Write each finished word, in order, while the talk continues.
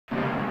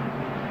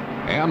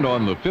And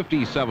on the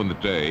 57th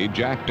day,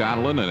 Jack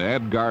Donellan and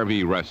Ed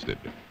Garvey rested,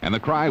 and the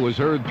cry was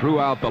heard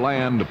throughout the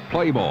land,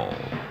 "Play ball."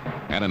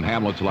 And in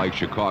hamlets like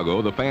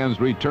Chicago, the fans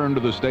returned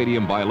to the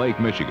stadium by Lake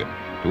Michigan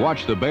to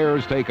watch the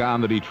Bears take on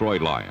the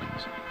Detroit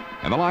Lions.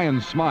 And the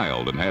Lions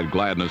smiled and had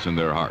gladness in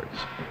their hearts,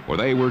 for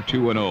they were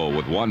 2-0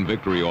 with one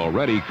victory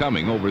already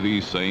coming over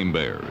these same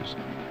Bears.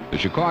 The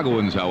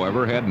Chicagoans,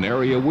 however, had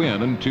nary a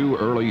win in 2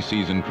 early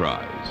season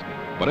tries.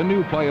 But a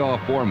new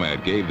playoff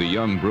format gave the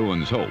young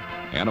Bruins hope,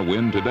 and a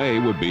win today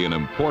would be an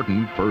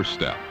important first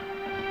step.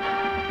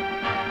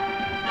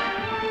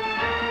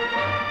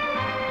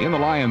 In the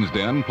Lions'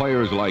 den,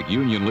 players like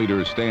Union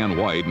leader Stan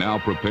White now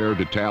prepared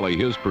to tally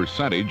his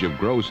percentage of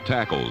gross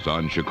tackles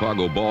on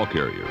Chicago ball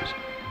carriers.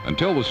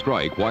 Until the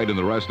strike, White and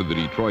the rest of the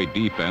Detroit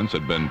defense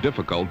had been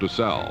difficult to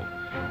solve.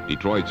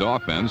 Detroit's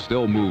offense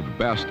still moved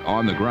best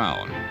on the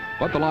ground,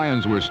 but the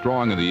Lions were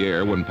strong in the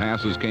air when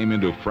passes came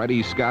into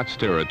Freddie Scott's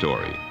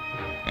territory.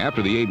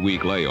 After the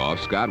 8-week layoff,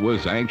 Scott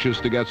was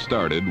anxious to get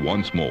started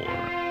once more.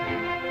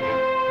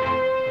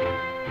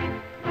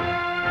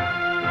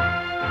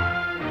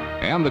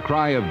 And the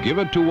cry of "Give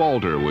it to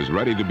Walter" was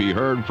ready to be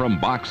heard from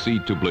box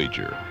seat to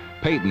bleacher.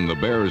 Peyton, the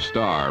Bears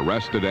star,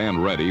 rested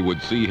and ready,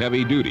 would see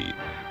heavy duty,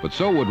 but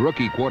so would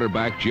rookie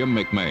quarterback Jim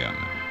McMahon,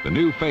 the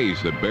new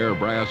face that Bear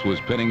brass was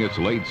pinning its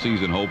late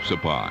season hopes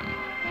upon.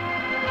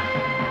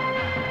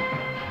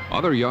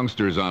 Other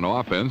youngsters on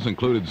offense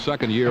included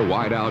second-year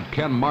wideout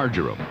Ken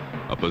Marjoram,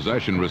 a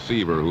possession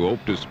receiver who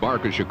hoped to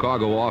spark a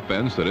Chicago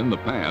offense that in the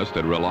past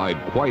had relied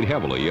quite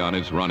heavily on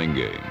its running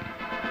game.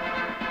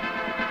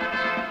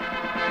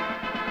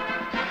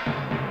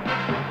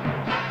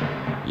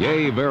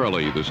 Yea,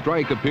 verily, the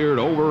strike appeared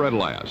over at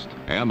last,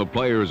 and the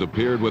players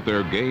appeared with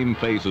their game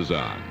faces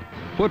on.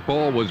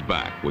 Football was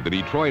back with the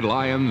Detroit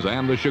Lions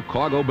and the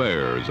Chicago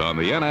Bears on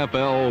the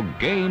NFL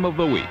Game of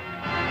the Week.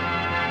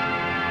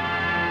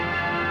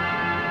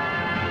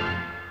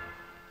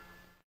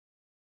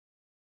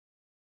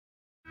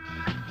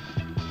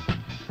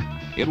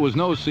 It was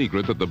no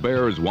secret that the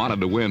Bears wanted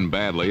to win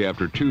badly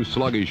after 2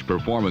 sluggish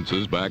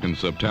performances back in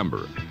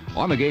September.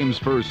 On the game's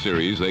first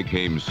series, they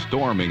came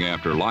storming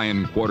after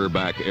Lion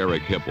quarterback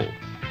Eric Hipple.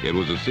 It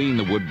was a scene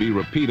that would be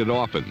repeated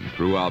often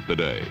throughout the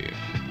day.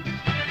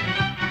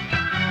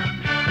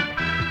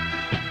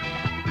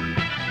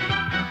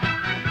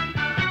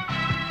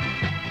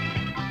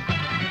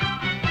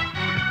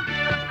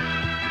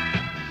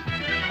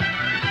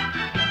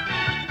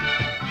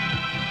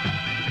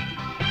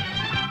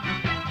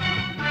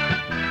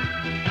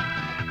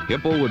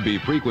 Hipple would be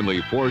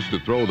frequently forced to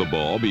throw the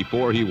ball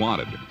before he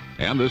wanted,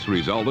 and this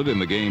resulted in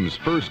the game's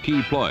first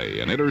key play,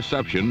 an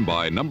interception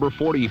by number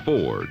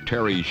 44,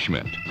 Terry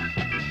Schmidt.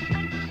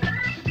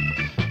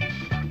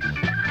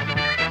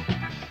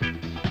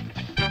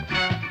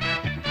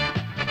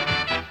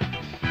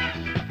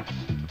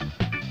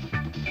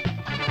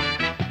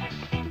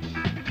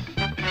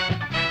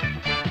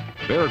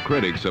 Bear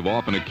critics have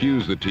often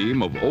accused the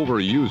team of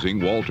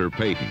overusing Walter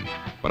Payton.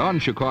 But on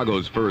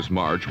Chicago's first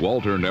march,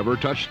 Walter never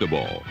touched the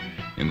ball.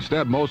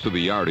 Instead, most of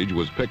the yardage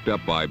was picked up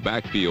by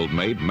backfield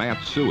mate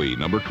Matt Suey,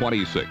 number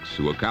 26,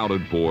 who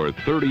accounted for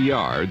 30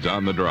 yards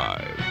on the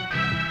drive.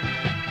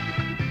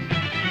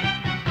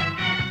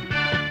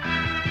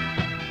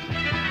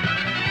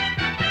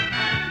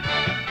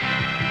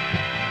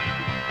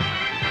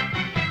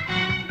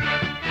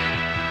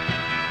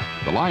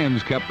 The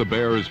Lions kept the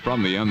Bears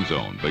from the end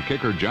zone. The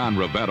kicker John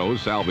Rivetto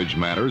salvaged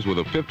matters with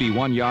a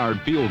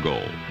 51-yard field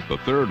goal, the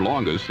 3rd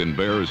longest in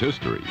Bears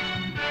history.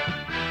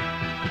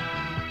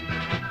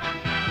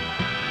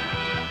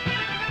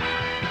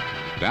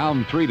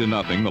 Down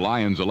 3-0, the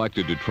Lions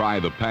elected to try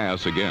the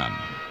pass again,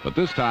 but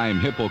this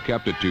time Hipple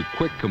kept it to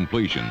quick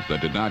completions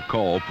that did not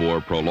call for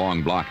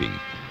prolonged blocking.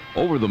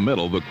 Over the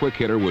middle, the quick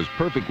hitter was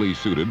perfectly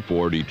suited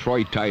for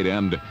Detroit tight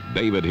end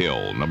David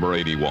Hill, number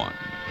 81.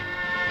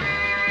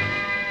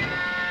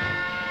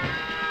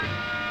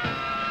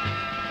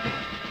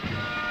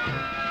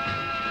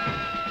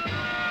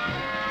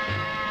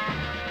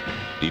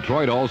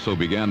 Detroit also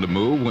began to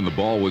move when the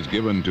ball was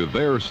given to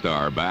their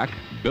star back,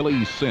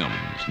 Billy Sims,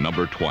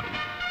 number 20.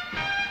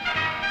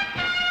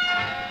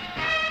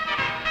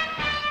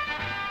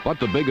 But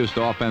the biggest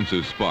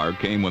offensive spark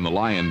came when the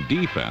Lion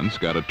defense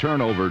got a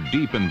turnover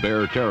deep in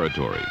Bear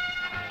territory.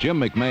 Jim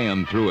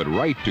McMahon threw it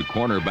right to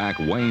cornerback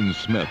Wayne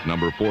Smith,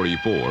 number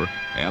 44,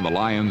 and the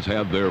Lions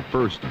had their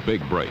first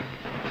big break.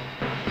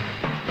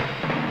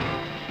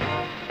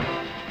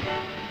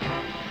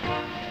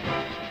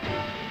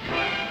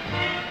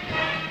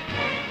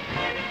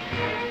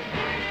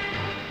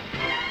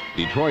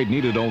 Detroit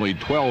needed only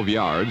 12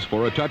 yards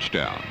for a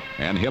touchdown,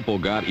 and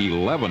Hipple got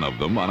 11 of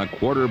them on a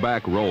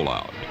quarterback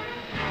rollout.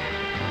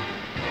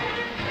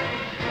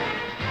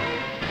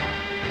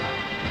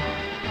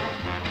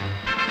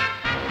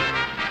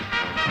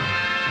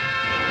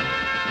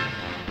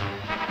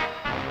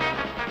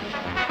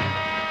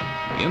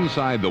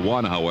 Inside the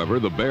 1, however,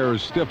 the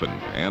Bears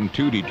stiffened, and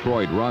 2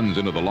 Detroit runs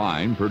into the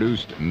line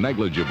produced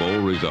negligible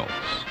results.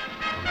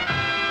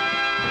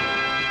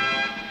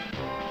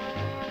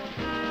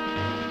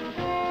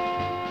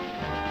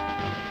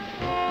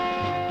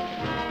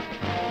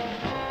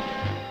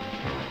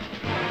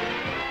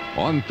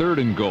 On 3rd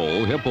and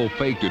goal, Hipple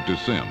faked it to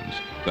Sims,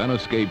 then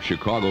escaped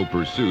Chicago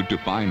pursuit to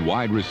find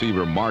wide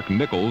receiver Mark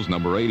Nichols,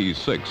 number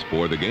 86,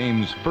 for the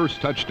game's first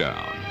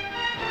touchdown.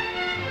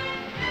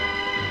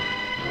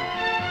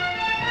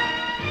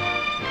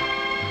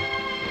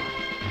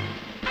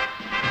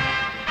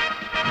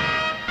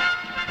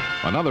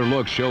 Another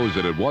look shows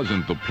that it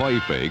wasn't the play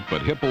fake,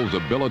 but Hipple's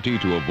ability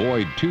to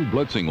avoid 2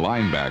 blitzing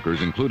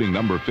linebackers, including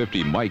number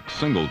 50 Mike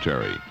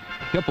Singletary.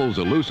 Hipple's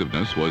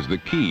elusiveness was the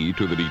key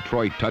to the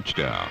Detroit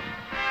touchdown.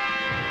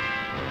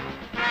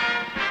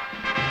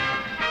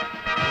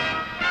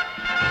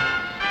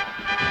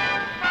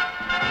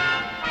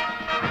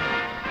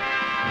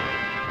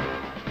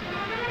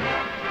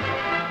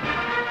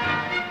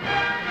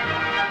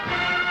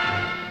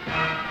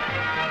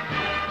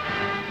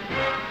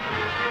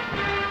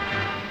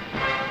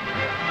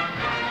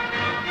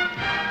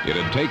 It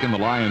had taken the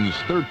Lions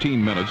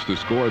 13 minutes to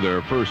score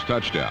their first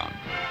touchdown,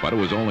 but it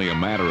was only a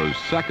matter of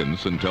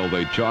seconds until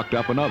they chalked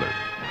up another.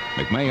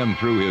 McMahon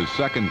threw his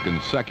second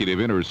consecutive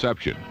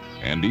interception,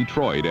 and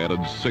Detroit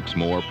added 6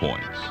 more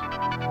points.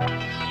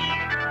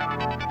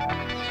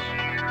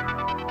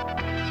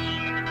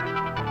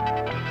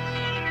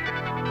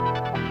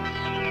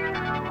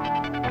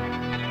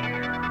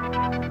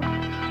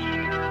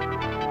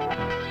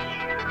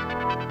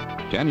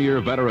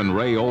 Ten-year veteran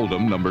Ray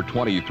Oldham, number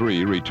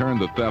 23,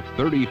 returned the theft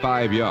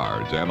 35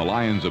 yards, and the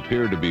Lions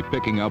appeared to be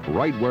picking up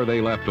right where they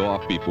left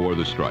off before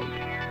the strike.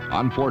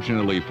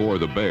 Unfortunately for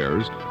the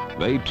Bears,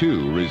 they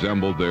too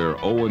resembled their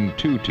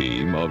 0-2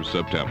 team of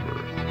September.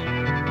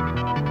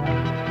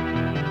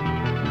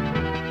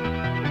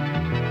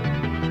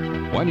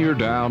 When you're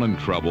down and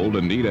troubled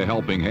and need a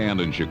helping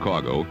hand in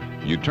Chicago,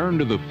 you turn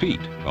to the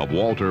feet of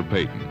Walter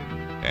Payton.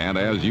 And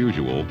as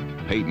usual,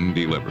 Payton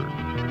delivered.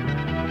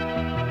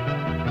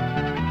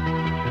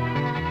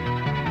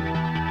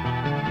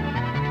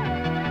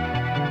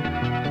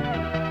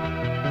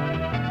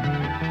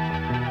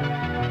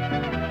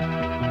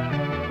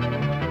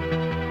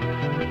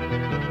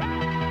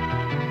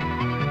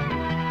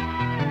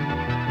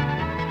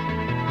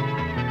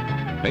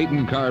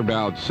 Payton carved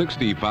out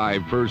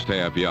 65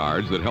 first-half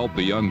yards that helped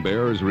the young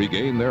Bears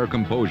regain their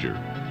composure.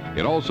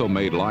 It also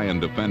made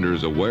Lion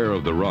defenders aware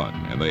of the run,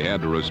 and they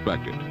had to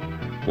respect it.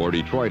 For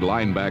Detroit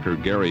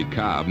linebacker Gary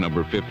Cobb,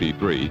 number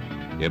 53,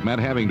 it meant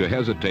having to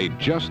hesitate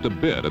just a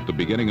bit at the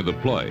beginning of the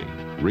play,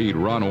 read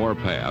run or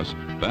pass,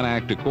 then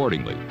act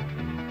accordingly.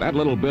 That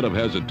little bit of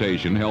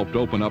hesitation helped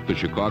open up the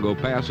Chicago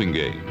passing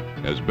game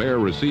as Bear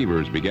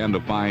receivers began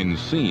to find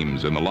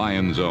seams in the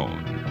Lion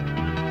zone.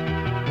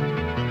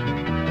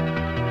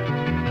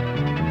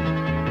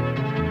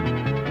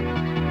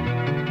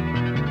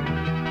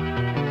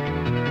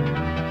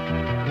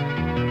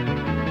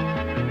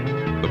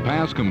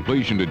 Pass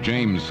completion to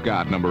James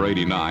Scott, number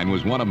 89,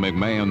 was one of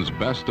McMahon's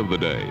best of the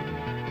day.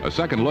 A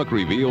second look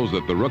reveals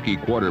that the rookie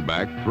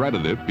quarterback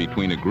threaded it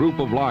between a group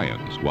of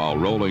Lions while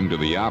rolling to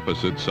the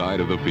opposite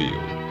side of the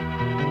field.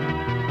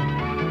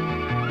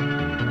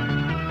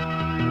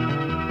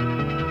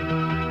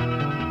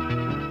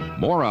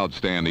 More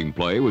outstanding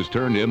play was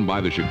turned in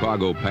by the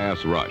Chicago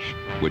pass rush,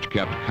 which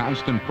kept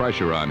constant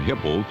pressure on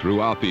Hipple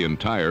throughout the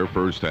entire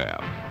first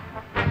half.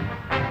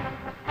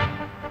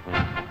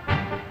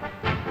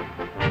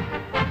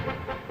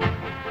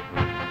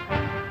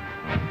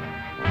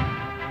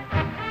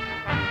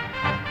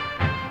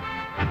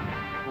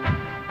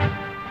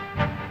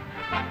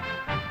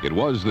 It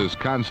was this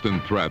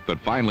constant threat that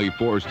finally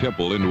forced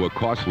Hipple into a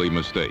costly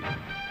mistake.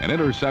 An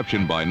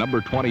interception by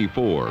number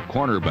 24,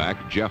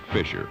 cornerback Jeff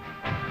Fisher.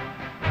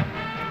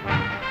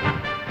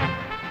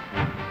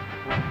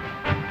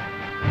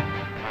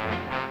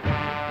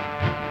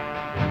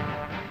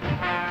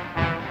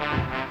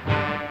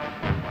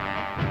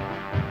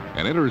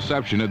 An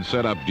interception had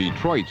set up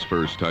Detroit's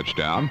first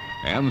touchdown,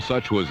 and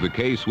such was the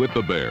case with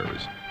the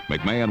Bears.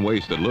 McMahon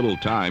wasted little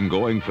time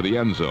going for the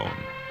end zone.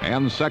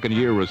 And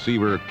second-year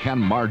receiver Ken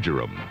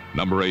Marjoram,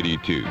 number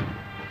 82.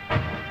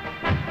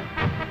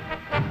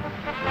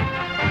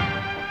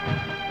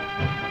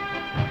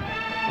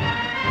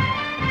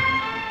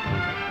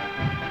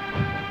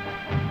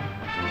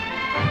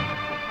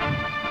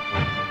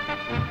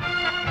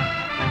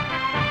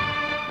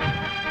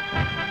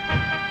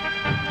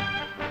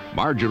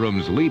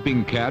 Marjoram's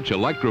leaping catch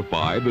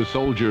electrified the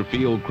Soldier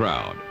Field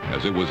crowd,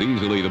 as it was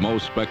easily the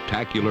most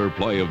spectacular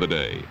play of the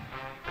day.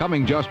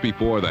 Coming just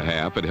before the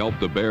half, it helped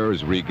the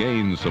Bears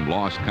regain some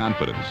lost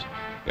confidence.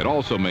 It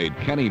also made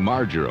Kenny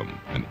Marjoram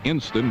an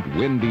instant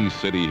Windy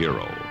City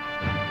hero.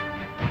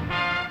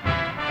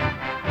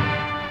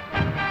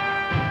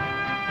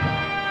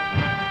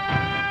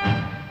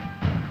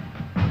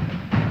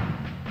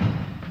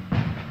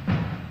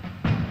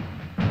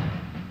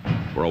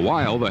 For a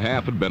while, the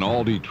half had been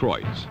all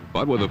Detroit's,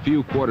 but with a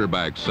few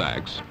quarterback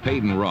sacks,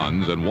 Payton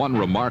runs, and one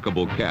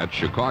remarkable catch,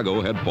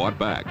 Chicago had fought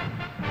back.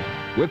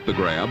 With the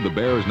grab, the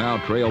Bears now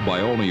trailed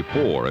by only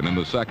 4, and in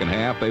the second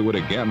half, they would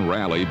again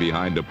rally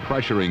behind a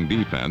pressuring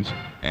defense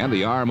and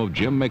the arm of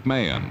Jim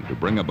McMahon to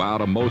bring about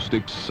a most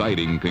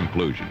exciting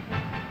conclusion.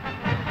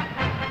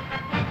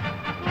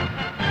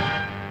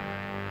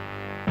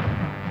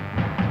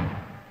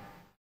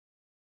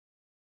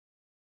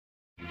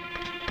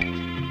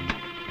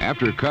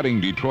 After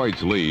cutting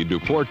Detroit's lead to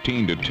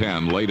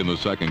 14-10 late in the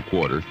second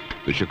quarter,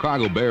 the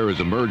Chicago Bears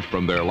emerged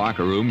from their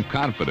locker room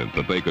confident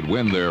that they could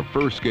win their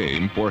first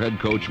game for head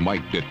coach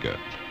Mike Ditka.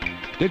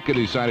 Ditka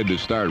decided to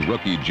start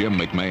rookie Jim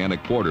McMahon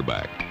at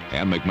quarterback,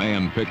 and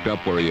McMahon picked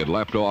up where he had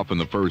left off in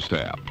the first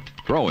half,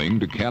 throwing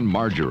to Ken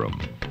Marjoram.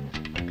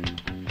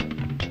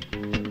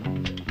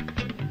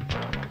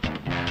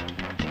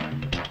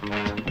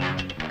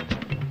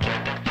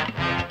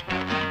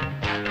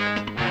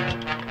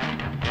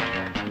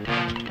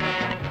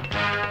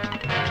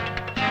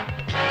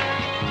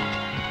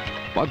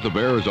 But the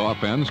Bears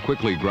offense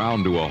quickly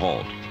ground to a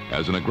halt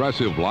as an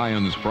aggressive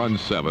Lions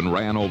front seven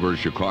ran over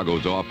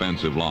Chicago's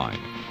offensive line,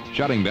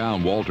 shutting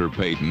down Walter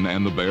Payton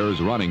and the Bears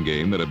running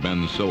game that had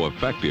been so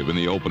effective in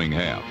the opening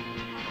half.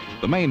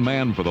 The main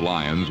man for the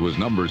Lions was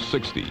number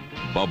 60,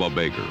 Bubba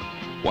Baker,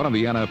 one of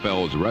the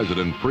NFL's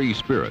resident free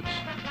spirits,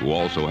 who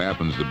also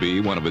happens to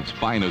be one of its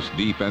finest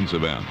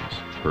defensive ends,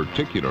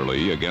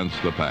 particularly against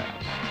the pass.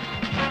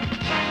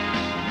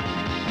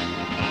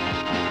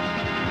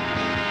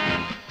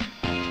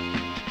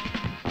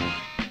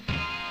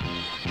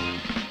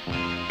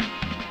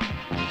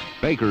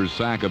 Baker's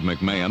sack of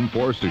McMahon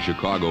forced a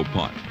Chicago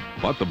punt,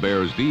 but the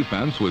Bears'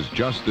 defense was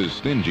just as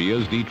stingy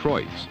as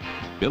Detroit's.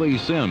 Billy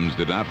Sims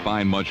did not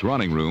find much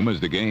running room as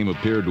the game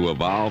appeared to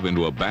evolve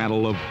into a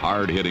battle of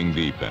hard-hitting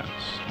defense.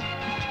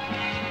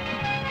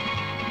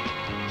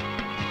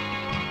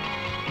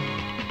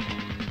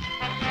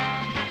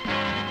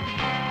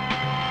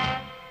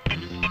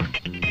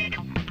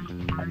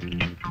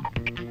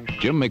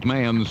 Jim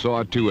McMahon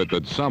saw to it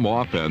that some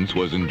offense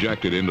was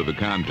injected into the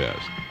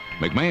contest.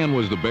 McMahon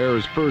was the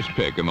Bears' first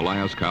pick in the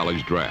last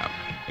college draft,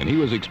 and he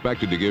was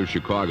expected to give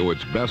Chicago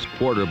its best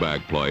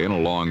quarterback play in a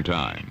long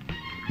time.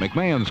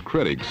 McMahon's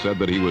critics said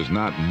that he was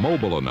not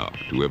mobile enough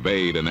to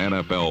evade an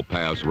NFL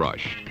pass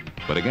rush,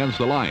 but against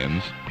the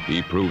Lions,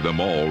 he proved them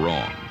all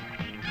wrong.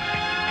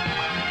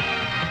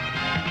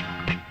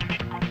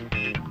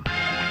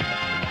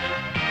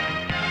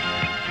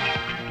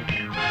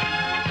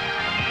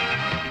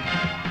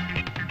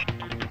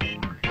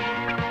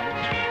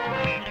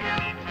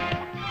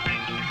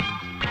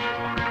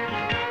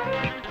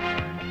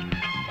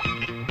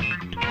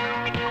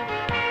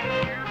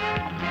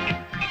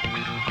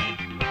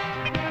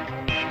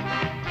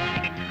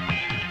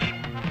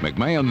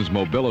 McMahon's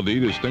mobility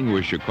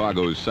distinguished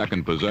Chicago's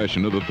second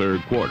possession of the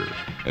third quarter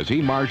as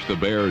he marched the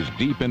Bears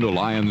deep into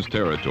Lions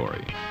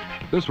territory.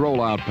 This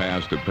rollout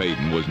pass to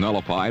Payton was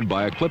nullified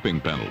by a clipping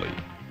penalty,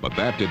 but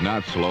that did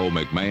not slow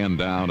McMahon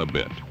down a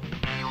bit.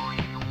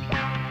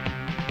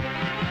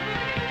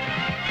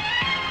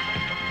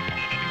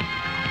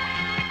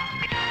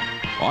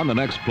 On the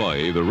next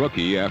play, the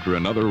rookie, after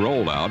another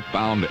rollout,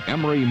 found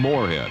Emery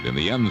Moorhead in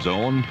the end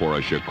zone for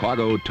a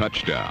Chicago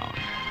touchdown.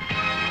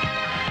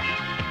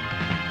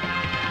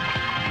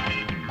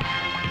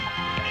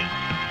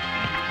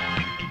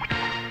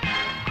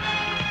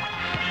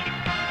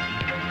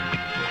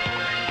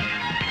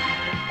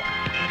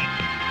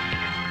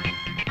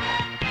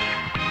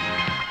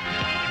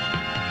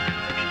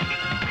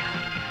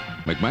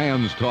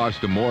 McMahon's toss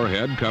to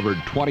Moorhead covered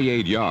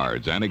 28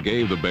 yards, and it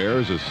gave the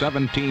Bears a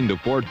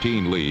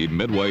 17-14 lead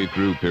midway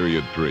through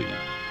period 3.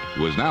 It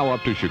was now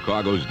up to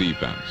Chicago's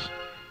defense.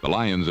 The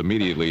Lions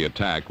immediately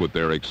attacked with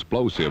their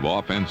explosive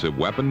offensive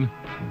weapon,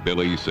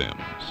 Billy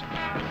Sims.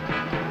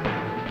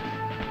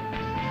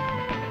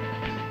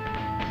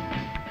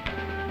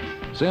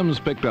 Sims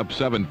picked up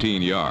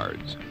 17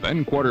 yards.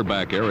 Then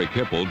quarterback Eric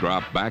Hipple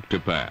dropped back to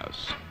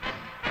pass.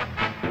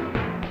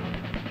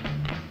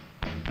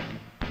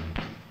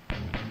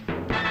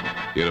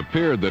 It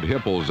appeared that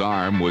Hipple's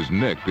arm was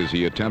nicked as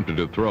he attempted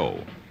to throw.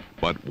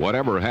 But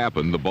whatever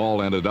happened, the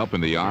ball ended up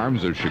in the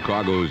arms of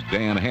Chicago's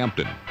Dan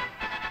Hampton.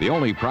 The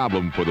only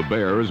problem for the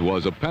Bears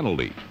was a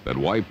penalty that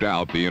wiped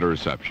out the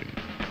interception.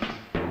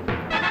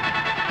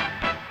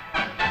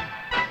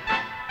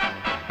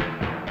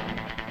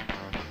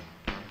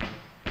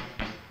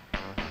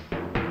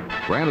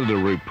 Granted a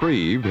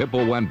reprieve,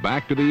 Hipple went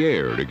back to the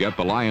air to get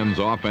the Lions'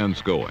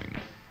 offense going.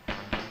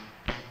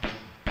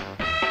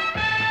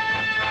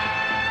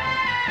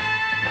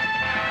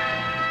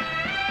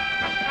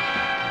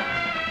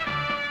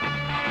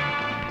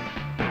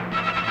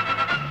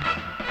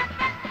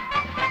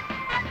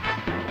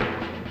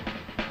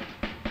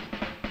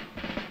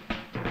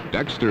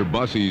 Dexter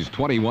Bussey's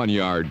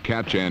 21-yard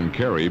catch and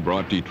carry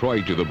brought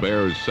Detroit to the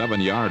Bears'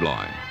 7-yard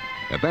line.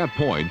 At that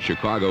point,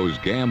 Chicago's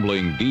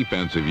gambling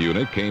defensive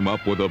unit came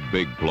up with a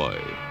big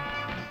play.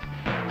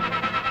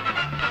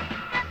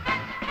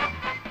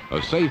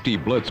 A safety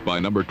blitz by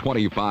number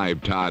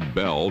 25 Todd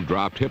Bell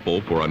dropped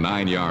Hipple for a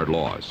 9-yard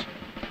loss.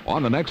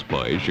 On the next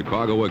play,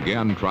 Chicago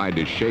again tried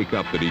to shake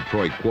up the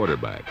Detroit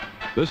quarterback,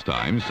 this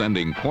time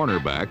sending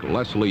cornerback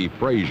Leslie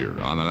Frazier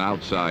on an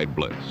outside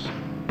blitz.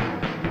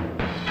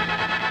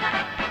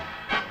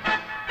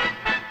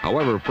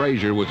 However,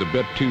 Frazier was a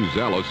bit too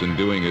zealous in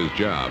doing his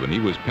job, and he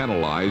was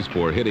penalized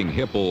for hitting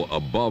Hipple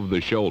above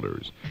the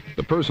shoulders.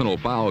 The personal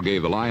foul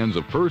gave the Lions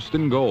a 1st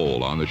and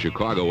goal on the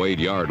Chicago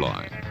 8-yard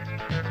line.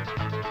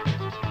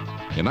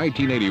 In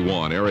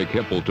 1981, Eric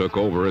Hipple took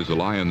over as the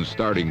Lions'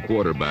 starting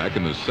quarterback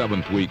in the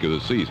 7th week of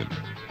the season.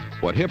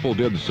 What Hipple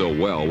did so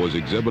well was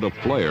exhibit a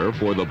flair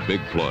for the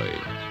big play.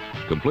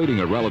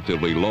 Completing a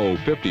relatively low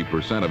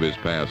 50% of his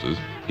passes,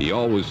 he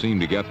always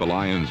seemed to get the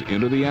Lions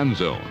into the end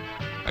zone.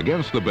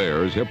 Against the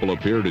Bears, Hipple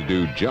appeared to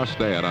do just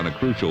that on a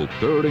crucial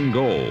 3rd and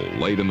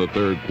goal late in the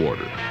 3rd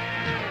quarter.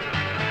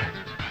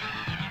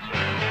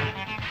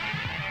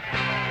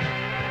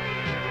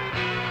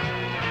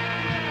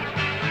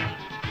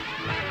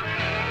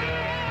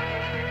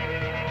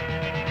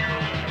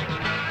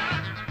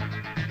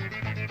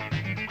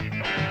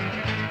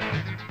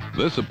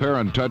 This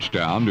apparent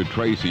touchdown to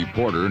Tracy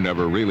Porter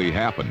never really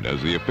happened,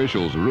 as the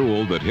officials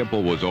ruled that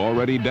Hipple was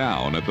already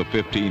down at the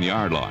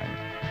 15-yard line.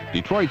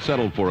 Detroit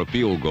settled for a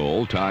field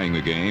goal, tying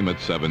the game at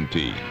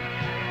 17.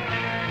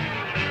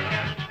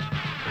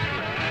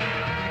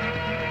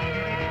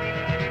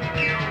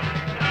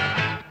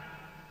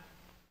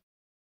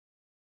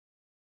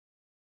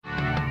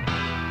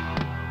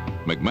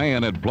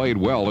 McMahon had played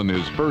well in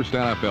his first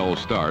NFL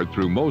start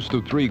through most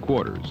of 3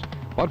 quarters.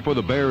 But for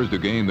the Bears to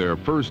gain their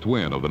first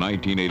win of the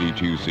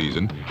 1982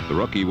 season, the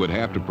rookie would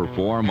have to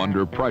perform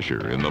under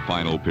pressure in the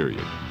final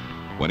period.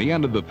 When he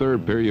ended the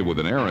 3rd period with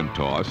an errant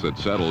toss that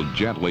settled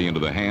gently into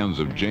the hands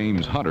of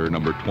James Hunter,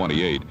 number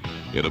 28,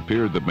 it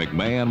appeared that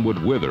McMahon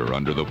would wither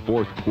under the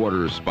 4th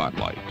quarter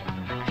spotlight.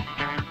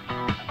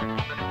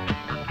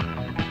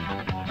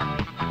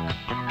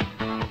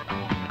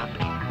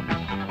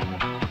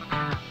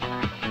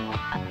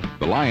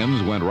 The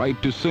Lions went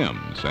right to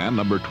Sims, and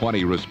number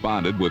 20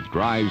 responded with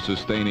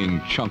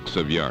drive-sustaining chunks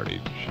of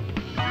yardage.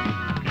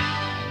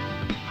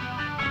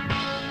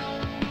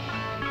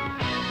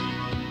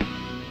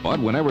 But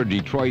whenever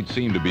Detroit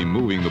seemed to be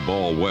moving the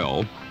ball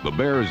well, the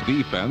Bears'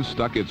 defense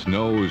stuck its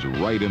nose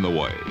right in the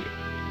way.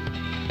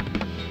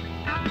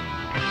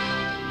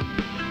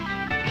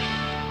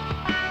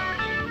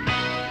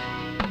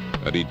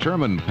 A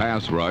determined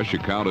pass rush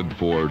accounted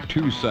for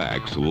 2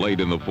 sacks late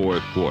in the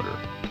 4th quarter.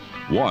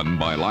 One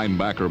by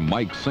linebacker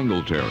Mike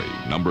Singletary,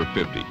 number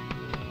 50,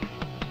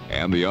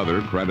 and the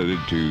other credited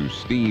to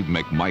Steve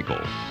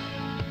McMichael.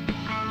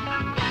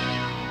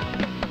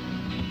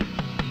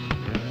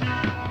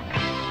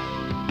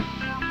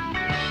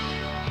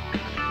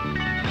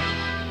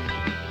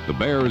 The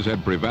Bears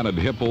had prevented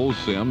Hipple,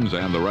 Sims,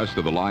 and the rest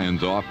of the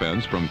Lions'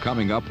 offense from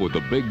coming up with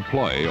a big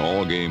play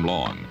all game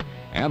long,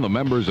 and the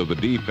members of the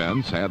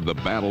defense had the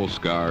battle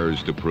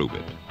scars to prove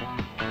it.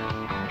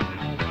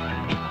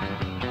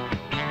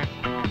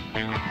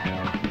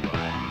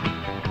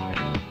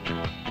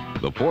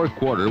 The 4th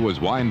quarter was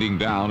winding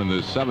down in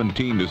the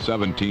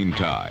 17-17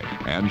 tie,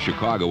 and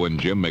Chicago and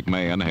Jim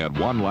McMahon had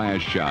one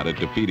last shot at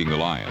defeating the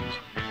Lions.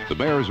 The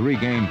Bears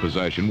regained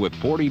possession with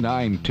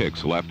 49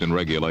 ticks left in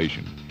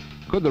regulation.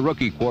 Could the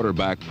rookie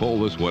quarterback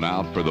pull this one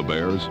out for the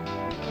Bears?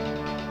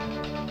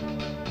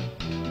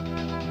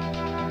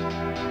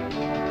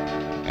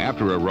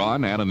 After a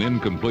run and an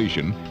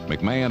incompletion,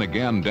 McMahon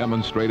again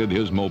demonstrated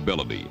his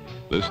mobility,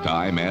 this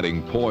time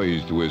adding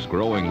poise to his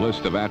growing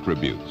list of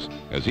attributes,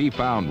 as he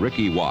found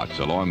Ricky Watts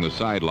along the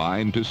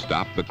sideline to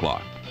stop the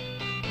clock.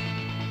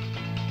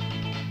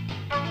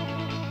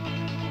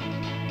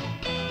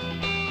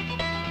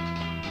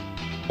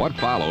 What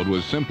followed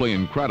was simply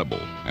incredible,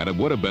 and it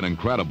would have been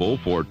incredible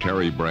for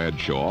Terry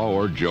Bradshaw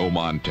or Joe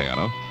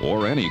Montana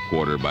or any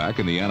quarterback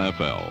in the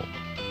NFL.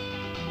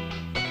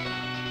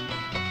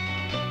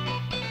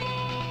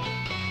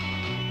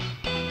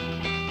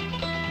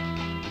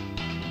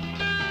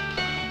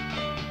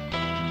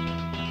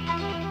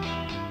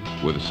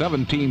 With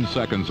 17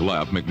 seconds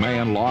left,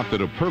 McMahon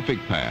lofted a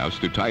perfect pass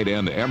to tight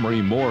end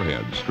Emery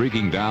Moorhead,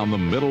 streaking down the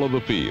middle of the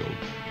field.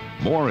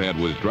 Moorhead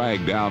was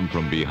dragged down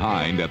from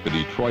behind at the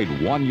Detroit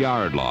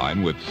 1-yard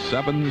line with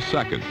 7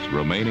 seconds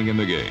remaining in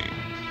the game.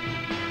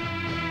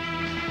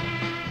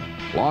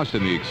 Lost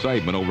in the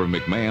excitement over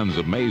McMahon's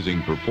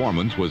amazing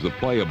performance was the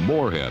play of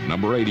Moorhead,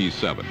 number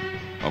 87.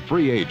 A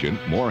free agent,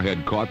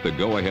 Moorhead caught the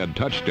go-ahead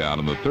touchdown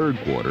in the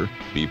 3rd quarter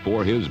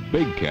before his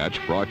big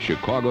catch brought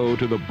Chicago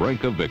to the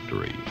brink of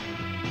victory.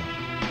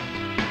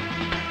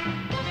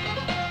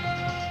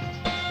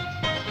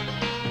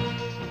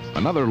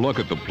 Another look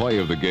at the play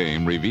of the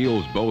game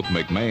reveals both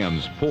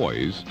McMahon's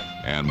poise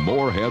and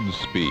Moorhead's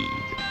speed.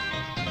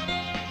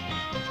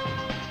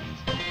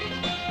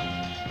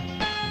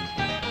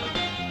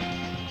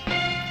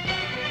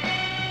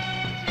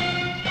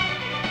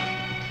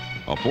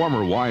 A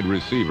former wide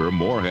receiver,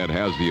 Moorhead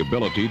has the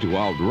ability to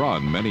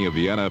outrun many of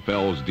the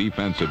NFL's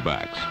defensive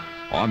backs.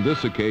 On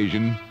this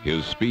occasion,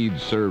 his speed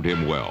served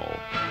him well.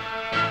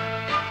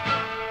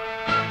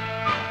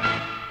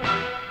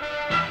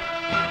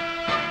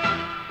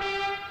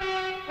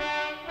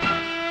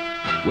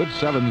 With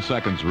 7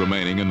 seconds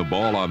remaining and the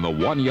ball on the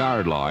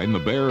 1-yard line, the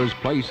Bears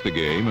placed the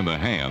game in the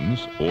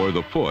hands or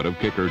the foot of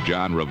kicker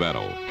John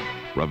Rivetto.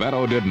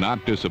 Rivetto did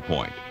not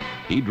disappoint.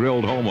 He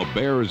drilled home a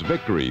Bears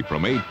victory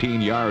from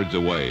 18 yards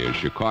away as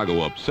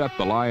Chicago upset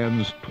the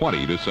Lions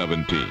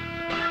 20-17.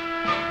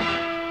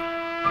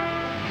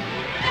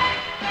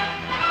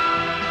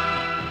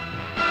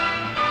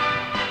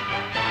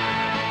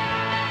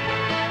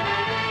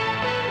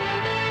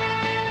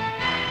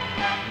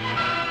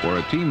 For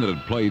a team that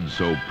had played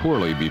so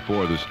poorly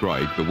before the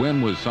strike, the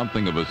win was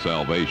something of a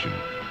salvation.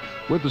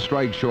 With the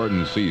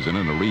strike-shortened season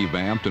and a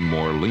revamped and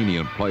more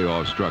lenient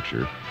playoff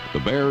structure, the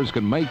Bears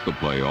can make the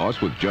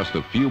playoffs with just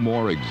a few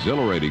more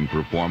exhilarating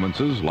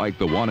performances like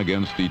the one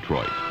against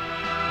Detroit.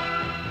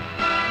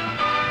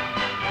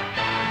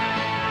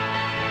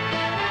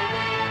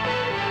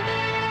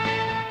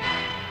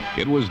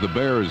 It was the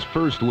Bears'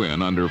 first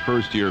win under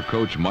first-year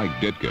coach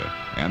Mike Ditka,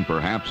 and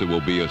perhaps it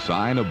will be a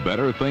sign of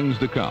better things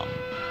to come.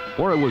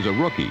 For it was a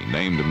rookie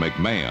named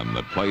McMahon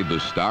that played the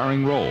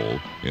starring role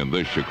in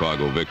this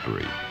Chicago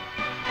victory.